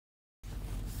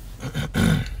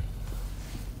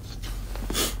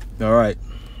All right.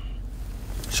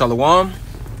 Shalom.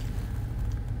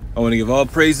 I want to give all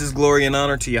praises, glory, and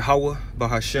honor to Yahweh,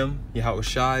 Bahashem, Yahweh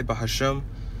Shai, Bahashem,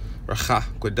 Racha,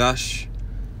 Quadash.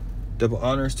 Double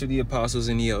honors to the apostles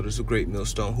and the elders of Great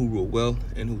Millstone who rule well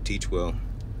and who teach well.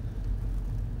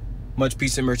 Much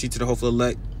peace and mercy to the hopeful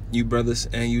elect, you brothers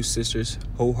and you sisters,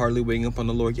 wholeheartedly waiting upon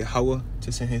the Lord Yahweh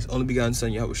to send his only begotten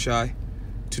son, Yahweh Shai,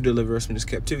 to deliver us from this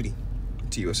captivity.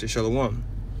 To you I say Shalom.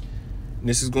 And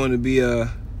this is going to be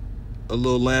a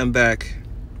little lamb back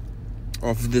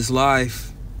off of this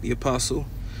live the apostles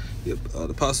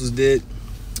did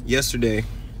yesterday,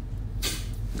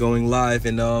 going live,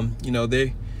 and you know,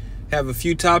 they have a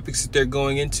few topics that they're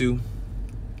going into,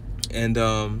 and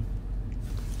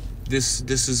this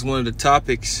is one of the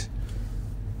topics.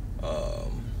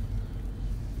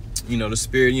 You know, the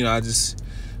spirit, you know, I just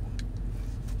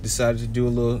decided to do a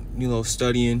little, you know,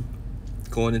 studying,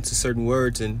 going into certain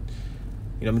words, and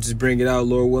you know, I'm just bring it out,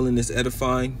 Lord willing, it's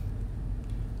edifying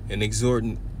and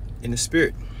exhorting in the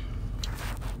spirit.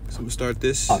 So I'm gonna start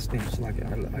this.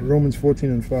 Romans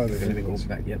 14:5. Let me go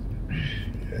back. Yep.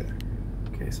 Yeah.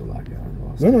 Okay, so like I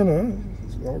lost. No.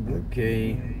 It's all good.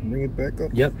 Okay. Bring it back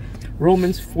up. Yep.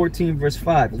 Romans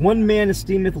 14:5. One man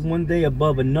esteemeth one day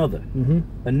above another.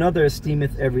 Another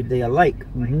esteemeth every day alike.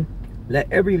 Let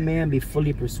every man be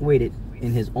fully persuaded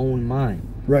in his own mind.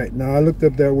 Right. Now I looked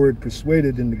up that word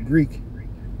persuaded in the Greek.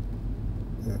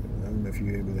 I don't know if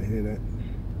you're able to hear that.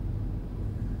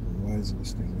 Why is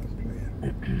this thing not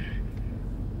playing?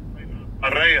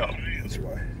 Arreo. That's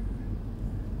why.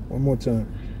 One more time.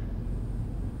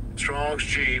 Strong's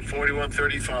G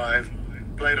 4135.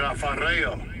 Play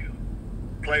Rafareo.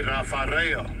 Play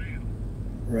Rafareo.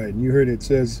 Right. And you heard it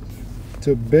says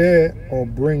to bear or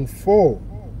bring full,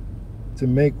 to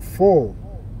make full,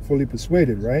 fully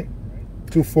persuaded, right?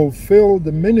 To fulfill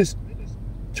the ministry.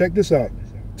 Check this out.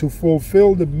 To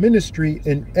fulfill the ministry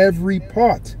in every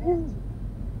part.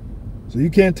 So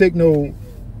you can't take no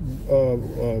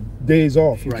days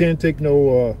off. You can't take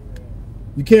no.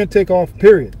 You can't take off.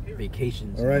 Period.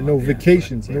 Vacations. All right. No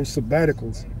vacations. No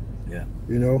sabbaticals. Yeah.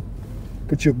 You know,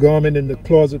 put your garment in the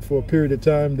closet for a period of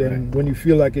time. Then when you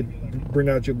feel like it, bring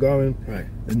out your garment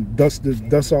and dust the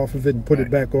dust off of it and put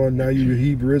it back on. Now you're a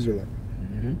Hebrew Israelite.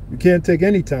 You can't take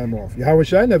any time off. Yahweh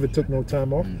Shai never took no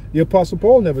time off. The Apostle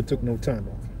Paul never took no time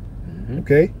off.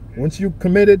 Okay? Once you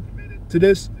committed to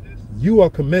this, you are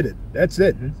committed. That's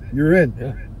it. You're in.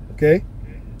 Okay?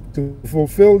 To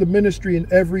fulfill the ministry in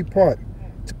every part.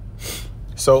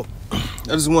 So I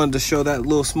just wanted to show that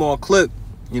little small clip,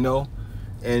 you know,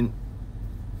 and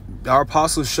our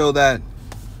apostles show that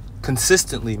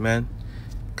consistently, man.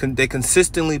 They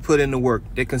consistently put in the work.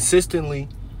 They consistently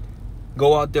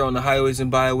go out there on the highways and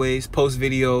byways, post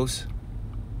videos.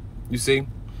 You see,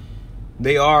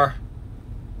 they are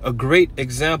a great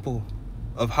example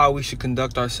of how we should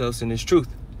conduct ourselves in this truth.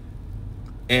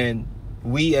 And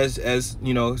we as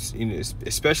you know,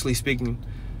 especially speaking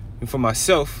for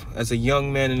myself as a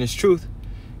young man in this truth,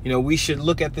 you know, we should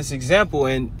look at this example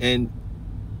and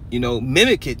you know,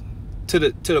 mimic it to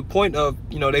the point of,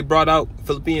 you know, they brought out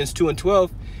Philippians 2:12.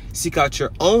 Seek out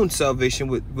your own salvation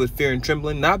with fear and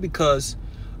trembling, not because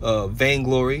of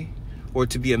vainglory or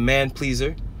to be a man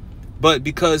pleaser, but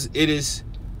because it is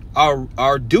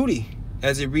our duty,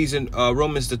 as it reads in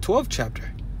Romans the 12th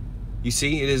chapter. You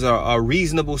see, it is our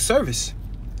reasonable service.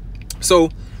 So,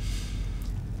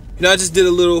 you know, I just did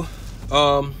a little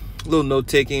note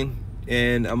taking,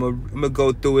 and I'm gonna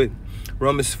go through it.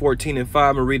 Romans 14:5.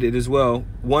 I'm gonna read it as well.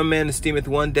 One man esteemeth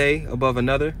one day above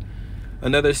another.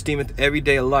 Another esteemeth every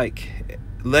day alike.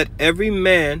 Let every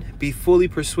man be fully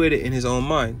persuaded in his own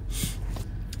mind.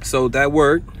 So that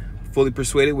word, fully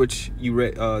persuaded, which you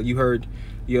read, you heard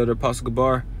the other Apostle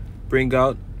Gabar bring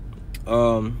out,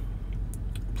 plereo.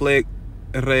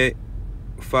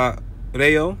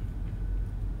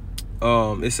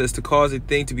 It says to cause a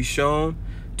thing to be shown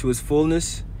to its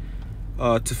fullness,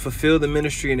 to fulfill the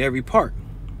ministry in every part,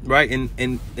 right?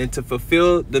 And to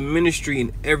fulfill the ministry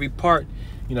in every part.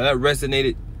 You know, that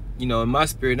resonated, you know, in my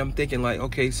spirit. I'm thinking like,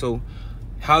 okay, so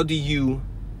how do you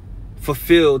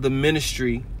fulfill the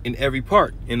ministry in every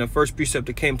part? And the first precept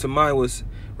that came to mind was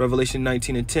Revelation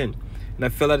 19:10. And I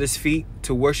fell at his feet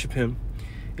to worship him.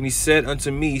 And he said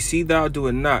unto me, see thou do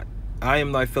it not. I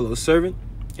am thy fellow servant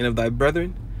and of thy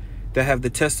brethren that have the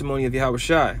testimony of Yahweh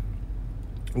Shai.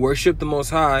 Worship the Most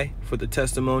High, for the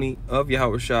testimony of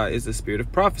Yahweh Shai is the spirit of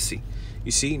prophecy.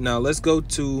 You see, now let's go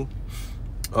to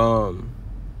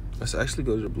let's actually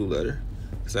go to the blue letter,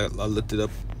 because I looked it up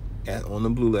on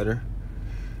the blue letter.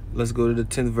 Let's go to the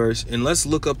 10th verse, and let's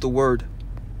look up the word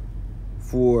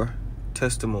for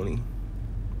testimony.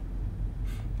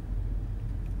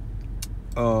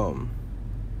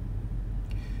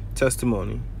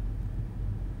 testimony.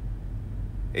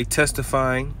 A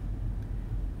testifying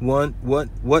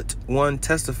one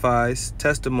testifies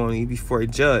testimony before a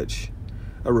judge,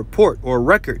 a report or a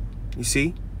record, you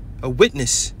see, a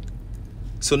witness.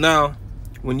 So now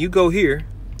when you go here,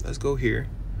 let's go here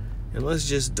and let's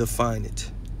just define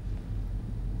it,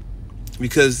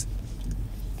 because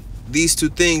these two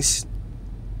things,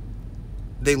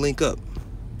 they link up.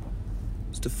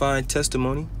 Let's define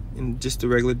testimony in just the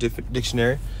regular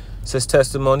dictionary. It says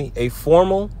testimony, a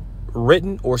formal,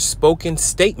 written or spoken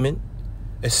statement,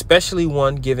 especially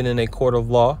one given in a court of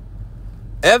law,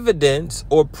 evidence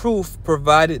or proof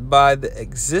provided by the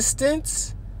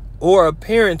existence or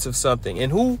appearance of something.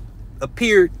 And who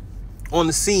appeared on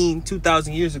the scene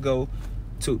 2,000 years ago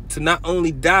to not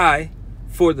only die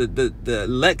for the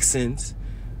elect sins,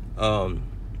 and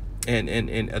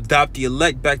adopt the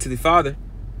elect back to the Father.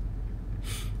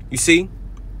 You see,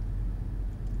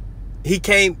 he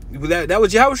came. That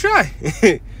was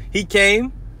Yahushua. He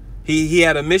came. He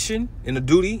had a mission and a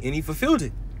duty, and he fulfilled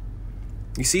it.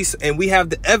 You see, and we have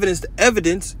the evidence. The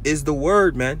evidence is the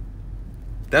word, man.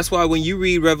 That's why when you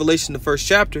read Revelation, the first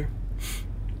chapter,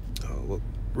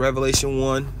 Revelation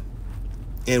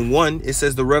 1:1, it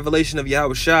says the revelation of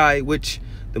Yahushua, which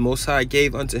the Most High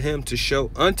gave unto him to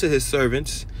show unto his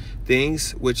servants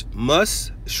things which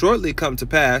must shortly come to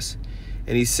pass.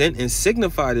 And he sent and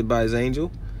signified it by his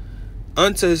angel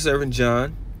unto his servant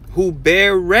John, who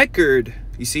bear record,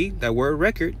 you see, that word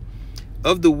record,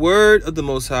 of the word of the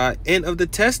Most High and of the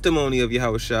testimony of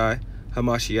Yahushua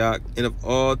HaMashiach and of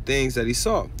all things that he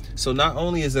saw. So not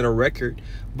only is it a record,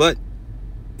 but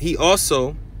he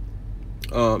also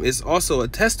is also a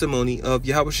testimony of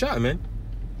Yahushua, man.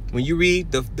 When you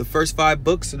read the first 5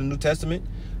 books of the New Testament,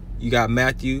 you got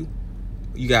Matthew,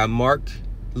 you got Mark,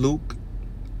 Luke,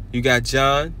 you got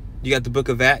John, you got the book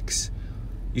of Acts.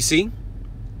 You see,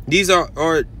 these are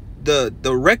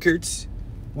the records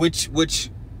which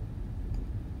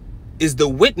is the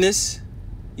witness,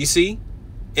 you see,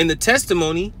 and the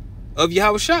testimony of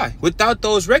Yahushua. Without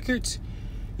those records,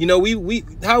 you know, we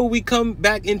how will we come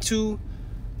back into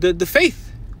the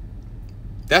faith?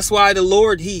 That's why the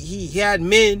Lord, he had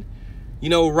men, you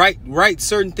know, write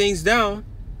certain things down.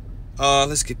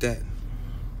 Let's get that.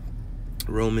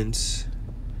 Romans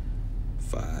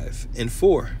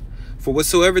 5:4. For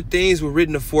whatsoever things were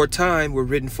written aforetime were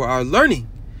written for our learning,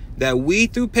 that we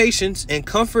through patience and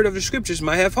comfort of the scriptures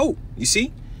might have hope. You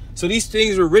see? So these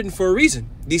things were written for a reason.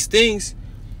 These things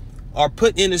are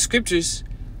put in the scriptures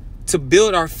to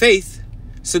build our faith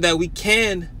so that we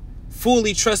can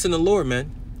fully trust in the Lord,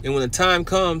 man. And when the time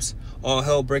comes, all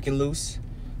hell breaking loose,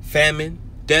 famine,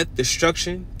 death,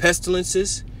 destruction,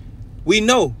 pestilences, we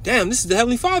know, damn, this is the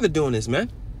Heavenly Father doing this,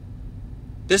 man.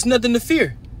 There's nothing to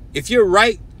fear. If you're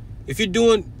right, if you're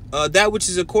doing that which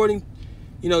is according,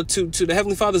 you know, to the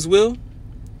Heavenly Father's will,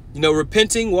 you know,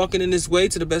 repenting, walking in His way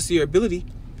to the best of your ability,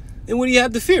 then what do you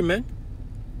have to fear, man?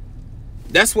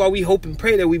 That's why we hope and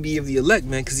pray that we be of the elect,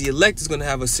 man, because the elect is going to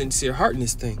have a sincere heart in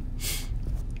this thing.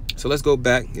 So let's go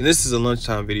back. And this is a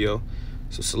lunchtime video.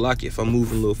 So Salaki, if I'm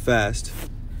moving a little fast,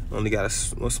 I only got a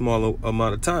small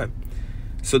amount of time.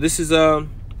 So this is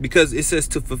because it says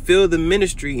to fulfill the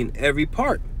ministry in every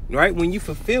part, right? When you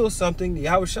fulfill something, the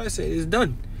Yahushua said it's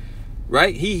done,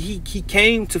 right? He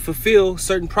came to fulfill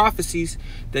certain prophecies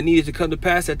that needed to come to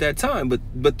pass at that time,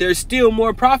 but there's still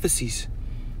more prophecies,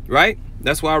 right?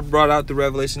 That's why I brought out the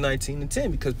Revelation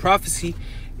 19:10, because prophecy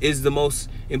is the most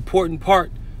important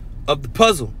part of the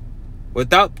puzzle.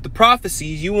 Without the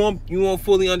prophecies, you won't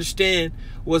fully understand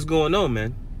what's going on,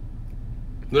 man.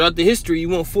 Without the history, you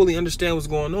won't fully understand what's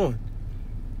going on.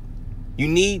 You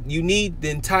need the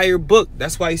entire book.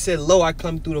 That's why he said, lo, I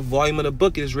come through the volume of the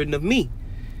book. It is written of me.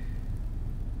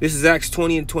 This is Acts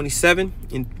 20:27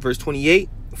 in verse 28.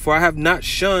 For I have not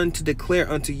shunned to declare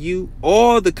unto you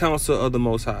all the counsel of the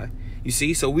Most High. You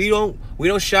see, so we don't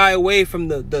shy away from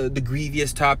the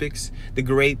grievous topics, the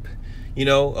grape, you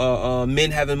know,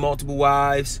 men having multiple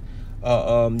wives,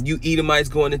 you Edomites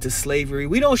going into slavery.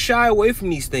 We don't shy away from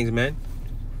these things, man.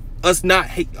 Us not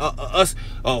hate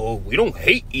we don't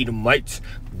hate Edomites.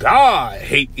 God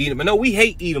hate Edomites. No, we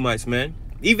hate Edomites, man.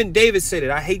 Even David said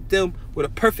it. I hate them with a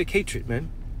perfect hatred,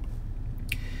 man.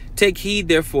 Take heed,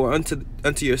 therefore,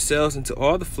 unto yourselves and to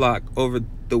all the flock over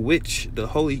the which the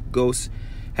Holy Ghost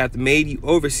hath made you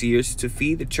overseers to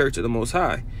feed the church of the Most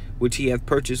High, which he hath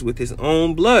purchased with his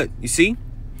own blood. You see?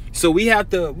 So we have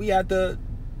to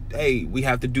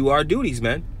do our duties,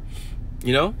 man.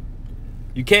 You know?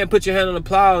 You can't put your hand on the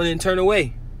plow and then turn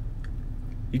away.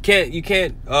 You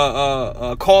can't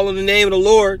call on the name of the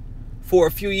Lord for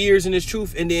a few years in his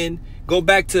truth and then go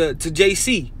back to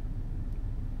JC.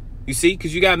 You see,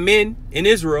 because you got men in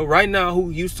Israel right now who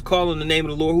used to call on the name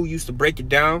of the Lord, who used to break it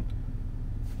down.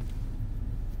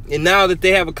 And now that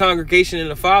they have a congregation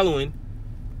and a following,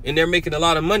 and they're making a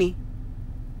lot of money,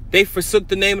 they forsook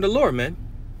the name of the Lord, man.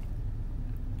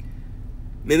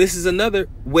 Man, this is another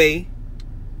way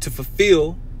to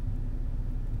fulfill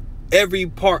every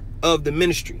part of the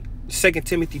ministry. 2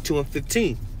 Timothy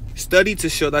 2:15. Study to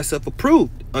show thyself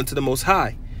approved unto the Most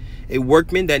High, a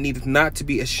workman that needeth not to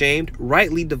be ashamed,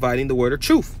 rightly dividing the word of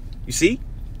truth. You see,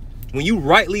 when you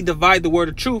rightly divide the word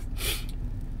of truth,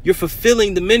 you're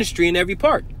fulfilling the ministry in every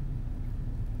part.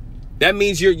 That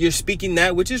means you're speaking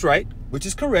that which is right, which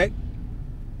is correct.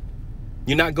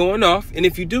 You're not going off. And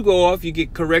if you do go off, you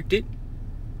get corrected.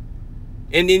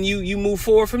 And then you move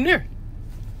forward from there.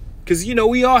 Because, you know,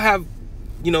 we all have,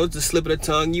 you know, it's a slip of the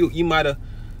tongue. You might have,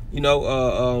 you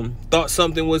know, thought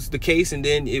something was the case and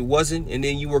then it wasn't. And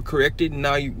then you were corrected. And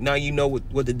now you know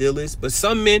what the deal is. But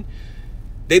some men,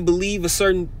 they believe a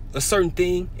certain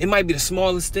thing. It might be the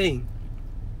smallest thing.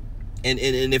 And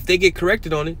if they get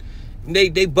corrected on it,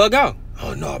 they bug out.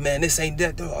 Oh no, man, this ain't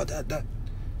that. Oh, that.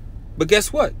 But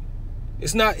guess what?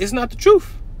 It's not the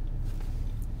truth.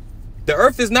 The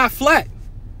earth is not flat.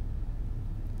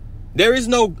 There is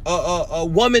no a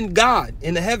woman God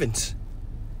in the heavens.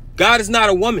 God is not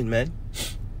a woman, man.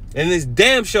 And it's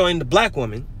damn sure ain't the black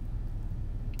woman.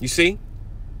 You see?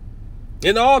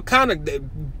 And all kind of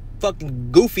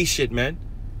fucking goofy shit, man.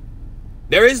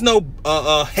 There is no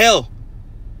hell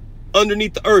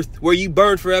underneath the earth where you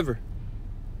burn forever.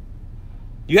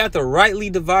 You have to rightly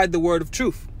divide the word of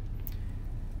truth.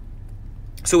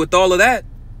 So with all of that,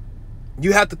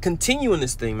 you have to continue in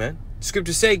this thing, man.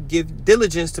 Scriptures say, give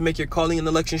diligence to make your calling and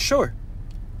election sure.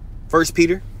 1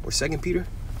 Peter or 2 Peter.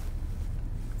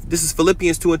 This is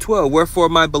Philippians 2:12. Wherefore,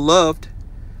 my beloved,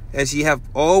 as ye have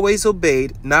always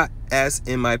obeyed, not as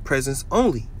in my presence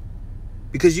only.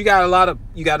 Because you got a lot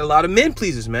of men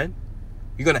pleasers, man.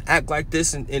 You're gonna act like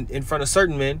this in front of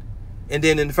certain men, and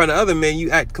then in front of other men, you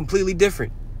act completely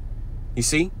different. You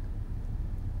see?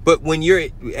 But when you're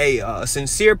a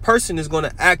sincere person, is going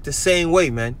to act the same way,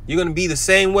 man. You're going to be the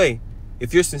same way.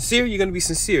 If you're sincere, you're going to be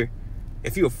sincere.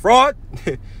 If you're a fraud,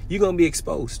 you're going to be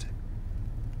exposed.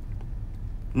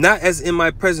 Not as in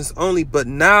my presence only, but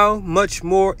now much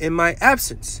more in my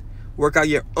absence. Work out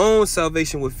your own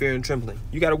salvation with fear and trembling.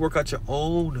 You got to work out your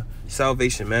own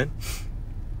salvation, man.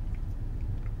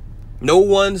 No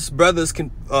one's brother's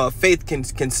faith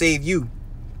can save you.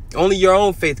 Only your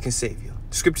own faith can save you.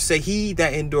 The scriptures say, he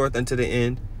that endureth unto the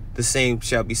end, the same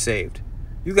shall be saved.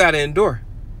 You got to endure.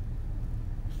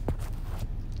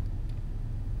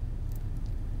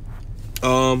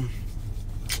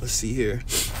 Let's see here.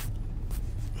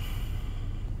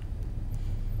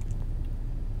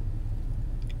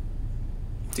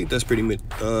 I think that's pretty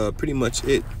much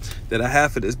it that I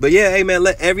have for this. But yeah, hey man,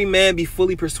 let every man be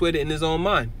fully persuaded in his own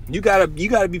mind. You gotta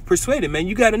be persuaded, man.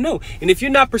 You gotta know. And if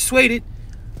you're not persuaded,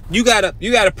 you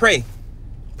gotta pray.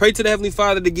 Pray to the Heavenly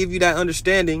Father to give you that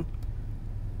understanding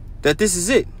that this is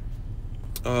it.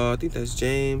 I think that's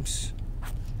James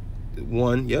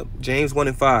 1. Yep, James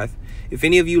 1:5. If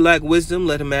any of you lack wisdom,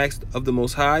 let him ask of the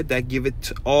Most High, that giveth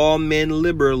to all men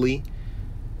liberally,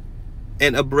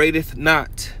 and upbraideth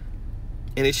not,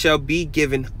 and it shall be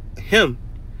given him.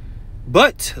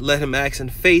 But let him ask in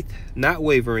faith, not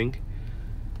wavering.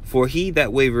 For he that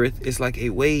wavereth is like a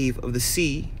wave of the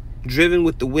sea, driven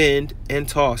with the wind and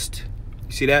tossed.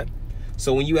 You see that?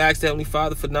 So when you ask the Heavenly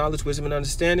Father for knowledge, wisdom, and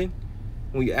understanding,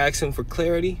 when you ask him for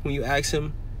clarity, when you ask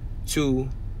him to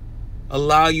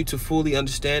allow you to fully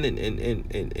understand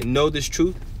and know this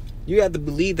truth, you have to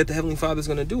believe that the Heavenly Father is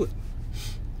going to do it.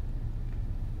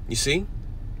 You see?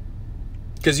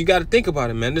 Because you got to think about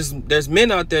it, man. There's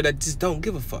men out there that just don't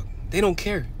give a fuck. They don't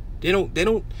care.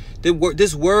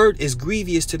 This word is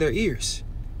grievous to their ears.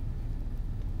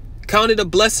 Count it a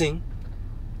blessing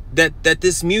that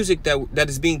this music that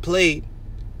is being played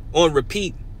on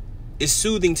repeat is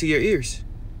soothing to your ears.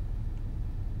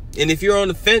 And if you're on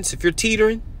the fence, if you're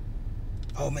teetering,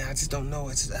 oh man, I just don't know.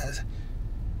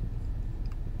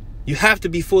 You have to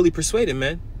be fully persuaded,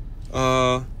 man.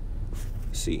 Let's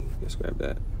see. Let's grab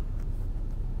that.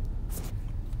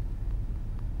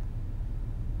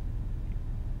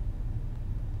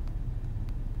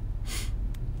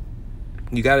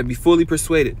 You got to be fully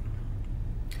persuaded.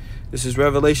 This is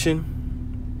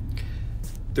Revelation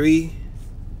 3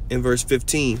 and verse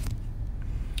 15.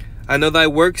 I know thy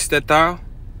works, that thou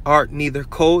art neither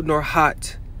cold nor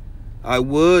hot. I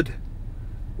would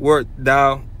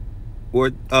thou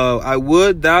wert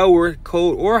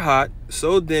cold or hot.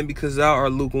 So then, because thou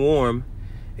art lukewarm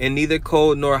and neither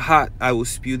cold nor hot I will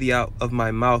spew thee out of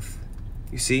my mouth.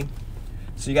 You see?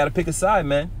 So you got to pick a side,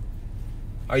 man.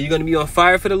 Are you going to be on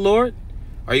fire for the Lord?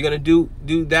 Are you going to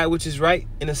do that which is right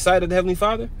in the sight of the Heavenly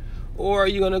Father? Or are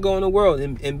you going to go in the world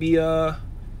and be a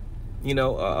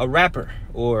rapper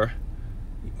or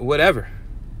whatever?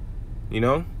 You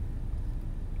know?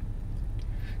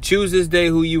 Choose this day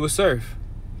who you will serve.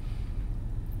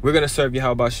 We're going to serve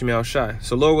Yahweh Shem Yahushai.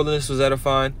 So Lord willing, this was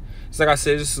edifying. It's like I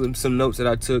said, just some notes that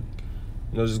I took,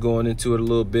 just going into it a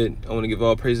little bit. I want to give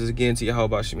all praises again to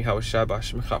Yahweh Shem Yahushai,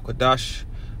 B'Shem Chakadash,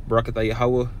 Barakatah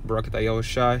Yahweh, Barakatah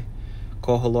Yahushai,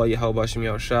 Kol Halal Yahweh Shem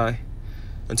Yahushai.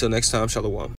 Until next time, Shalom.